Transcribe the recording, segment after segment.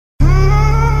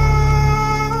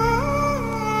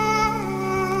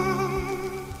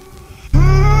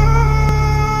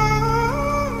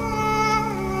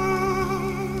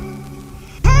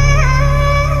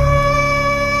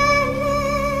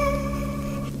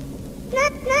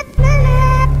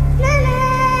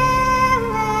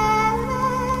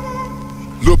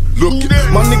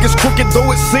crooked though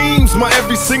it seems, my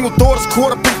every single thought is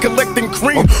caught up in collecting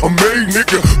cream. I'm made,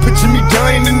 nigga. Picture me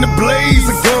dying in the blaze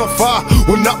of gunfire.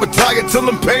 Will not retire till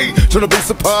I'm paid. Tryna be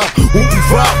supply. When we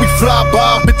ride, we fly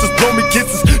by. Bitches blow me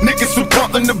kisses. Niggas from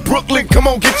Compton to Brooklyn, come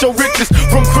on, get your riches.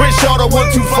 From Crenshaw to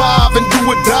 125 and do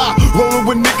or die. Rolling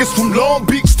with niggas from Long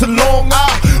Beach to Long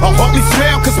Island. I hardly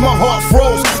smile cause my heart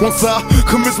froze. Once I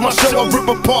commence my show, I rip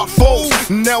apart foes.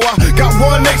 Now I got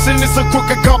one nation, it's a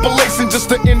crooked compilation just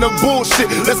to end the bullshit.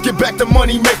 Let's get back to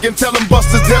money making, telling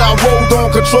busters that I rolled on,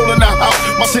 controlling the house.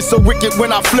 My shit so wicked when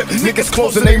I flip, niggas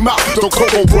closing their mouth. The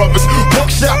Coco Brothers,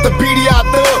 Buckshot, the BDI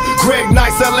Thug, Greg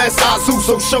Nice, LS Azu,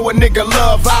 so show a nigga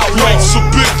love out. Life's a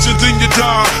bitch and then you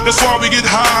die, that's why we get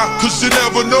high, cause you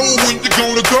never know when you're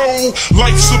gonna go.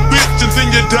 Life's a bitch and then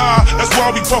you die, that's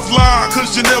why we puff lie,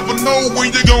 cause you never know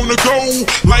when you're gonna go.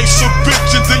 Life's a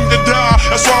bitch and then you die,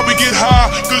 that's why we get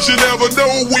high, cause you never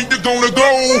know when you're gonna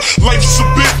go. Life's a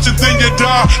bitch and then you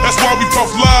die, that's why we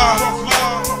puff lie.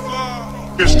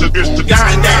 It's the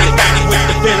daddy with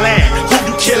the villain. Who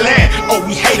you killin'? Oh,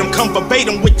 we hate him, come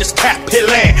verbatim with this cap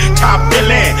pillin'. Top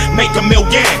billin', make $1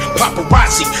 million.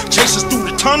 Paparazzi chase us through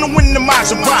the tunnel in the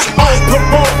Maserati. On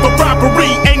parole for robbery,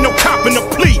 ain't no copping a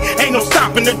plea, ain't no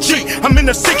stopping a G. I'm in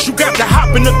the 6, you got to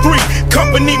hop in the 3.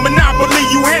 Company monopoly,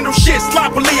 you handle shit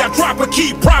sloppily. I drop a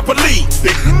key properly.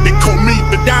 They call me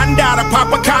the Don Dada,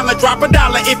 pop a collar, drop $1.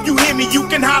 If you hear me, you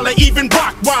can holler, even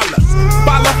Rockwallers.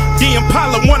 Bala, the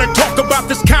Impala, wanna talk about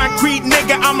this concrete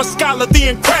nigga, I'm a scholar, the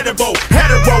incredible.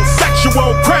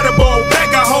 Heterosexual, credible,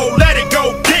 beggar hoe, let it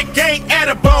go. Dick ain't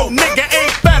edible, nigga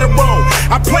ain't federal.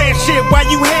 I plan shit while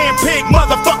you handpick,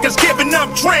 motherfuckers giving up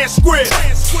transcript.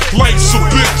 Life's a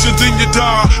bitch and then you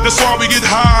die, that's why we get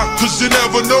high, cause you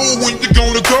never know when you're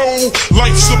gonna go.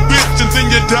 Life's a bitch and then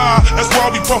you die, that's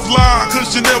why we puff lie,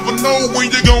 cause you never know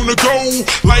when you're gonna go.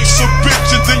 Life's a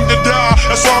bitch and then you die,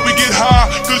 that's why we get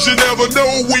high, cause you never know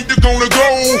when you're gonna go.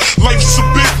 Life's a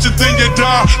bitch and then you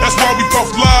die, that's why we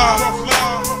puff lie.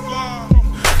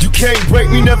 You can't break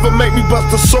me, never make me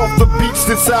bust a softer beats.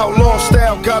 This outlaw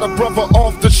style got a brother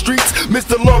off the streets.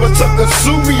 Mr. Lawrence Tucker,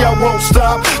 sue me, I won't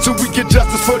stop till we get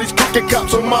justice for these crooked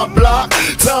cops on my block.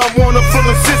 Time Warner full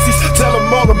of sissies, tell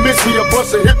them all to miss me. A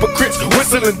bunch of hypocrites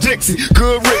whistling Dixie.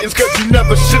 Good riddance, cause you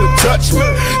never should've touched me.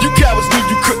 You cowards knew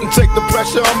you couldn't take the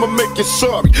pressure, I'ma make you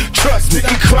sorry. Trust me,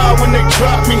 and cry when they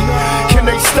drop me. Can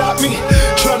they stop me?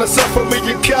 Trying to sell a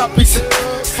million copies.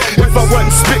 If I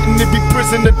wasn't spitting, it'd be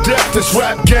prison to death. This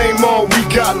rap game all we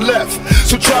got left.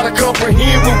 So try to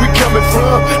comprehend where we coming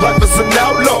from. Life is an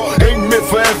outlaw, ain't meant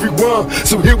for everyone.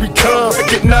 So here we come,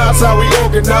 recognize how we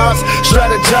organize,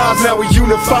 strategize, now we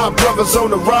unify, brothers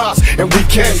on the rise, and we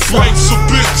can't stop. Life's a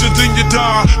bitch and then you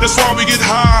die, that's why we get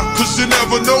high, cause you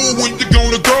never know when you're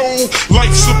gonna go.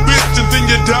 Life's a bitch and then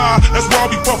you die, that's why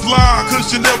we puff lie,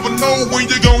 cause you never know when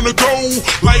you're gonna go.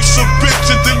 Life's a bitch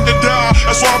and then you die,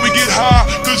 that's why we get high,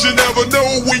 cause you never know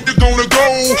when you're gonna go.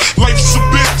 Life's a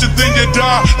bitch and then you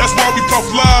die, that's why we puff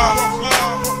lie.